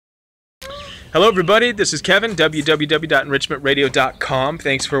Hello everybody, this is Kevin, www.enrichmentradio.com.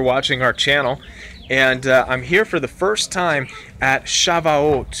 Thanks for watching our channel. And I'm here for the first time at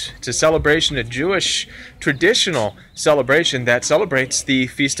Shavuot. It's a celebration, a Jewish traditional celebration that celebrates the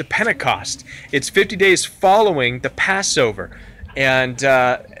Feast of Pentecost. It's 50 days following the Passover. And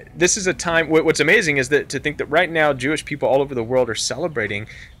this is a time, what's amazing is that to think that right now Jewish people all over the world are celebrating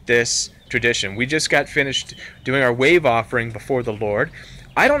this tradition. We just got finished doing our wave offering before the Lord.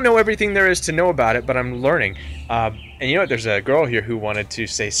 I don't know everything there is to know about it, but I'm learning. And you know what? There's a girl here who wanted to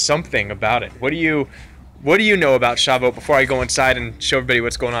say something about it. What do you know about Shavuot before I go inside and show everybody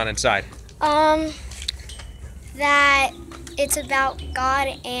what's going on inside? That it's about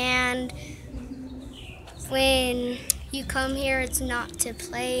God, and when you come here, it's not to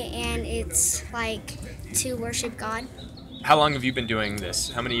play, and it's like to worship God. How long have you been doing this?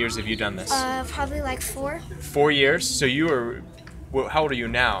 How many years have you done this? Probably like 4. 4 years? So you were... Well, how old are you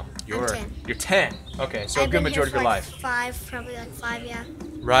now? I'm 10. You're 10. Okay, so I've a good been majority of your here for life. Like 5, probably like 5, yeah.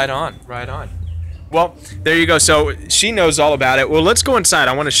 Right on, right on. Well, there you go. So she knows all about it. Well, let's go inside.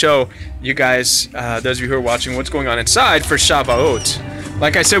 I want to show you guys, those of you who are watching, what's going on inside for Shavuot.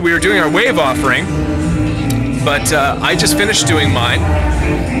 Like I said, we were doing our wave offering, but I just finished doing mine,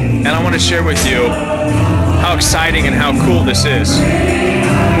 and I want to share with you how exciting and how cool this is.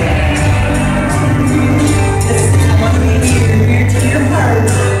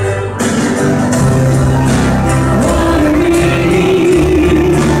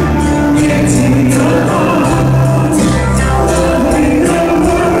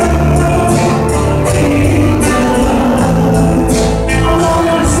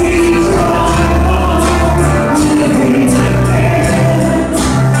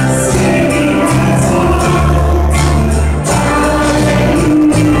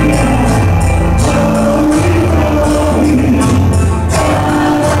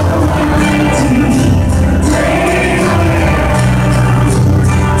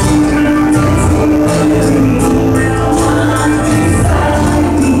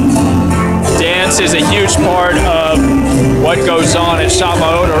 Is a huge part of what goes on at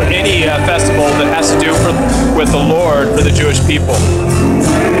Shavuot or any festival that has to do with the Lord for the Jewish people.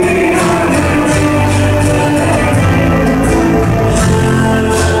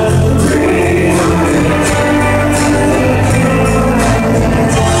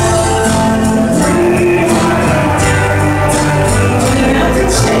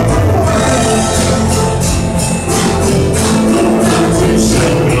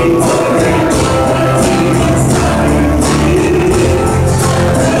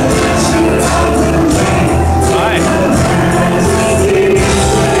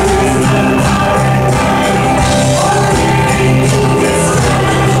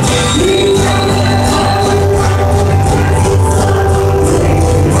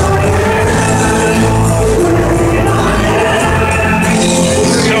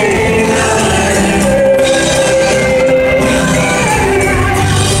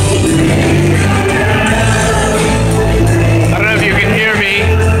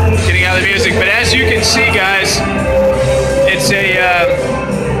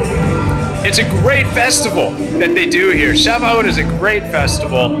 It's a great festival that they do here. Shavuot is a great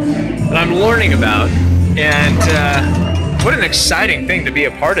festival that I'm learning about, and what an exciting thing to be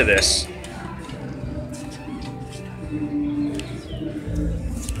a part of this.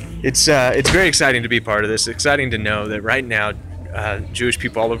 It's very exciting to be part of this. It's exciting to know that right now Jewish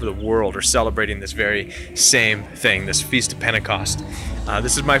people all over the world are celebrating this very same thing, this Feast of Pentecost.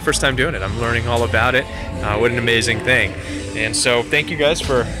 This is my first time doing it. I'm learning all about it. What an amazing thing. And so thank you guys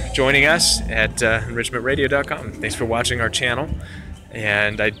for joining us at enrichmentradio.com. Thanks for watching our channel.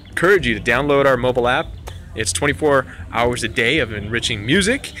 And I encourage you to download our mobile app. It's 24 hours a day of enriching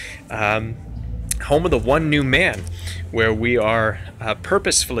music. Home of the One New Man, where we are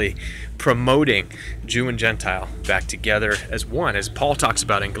purposefully promoting Jew and Gentile back together as one, as Paul talks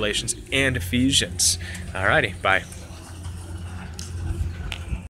about in Galatians and Ephesians. Alrighty, bye.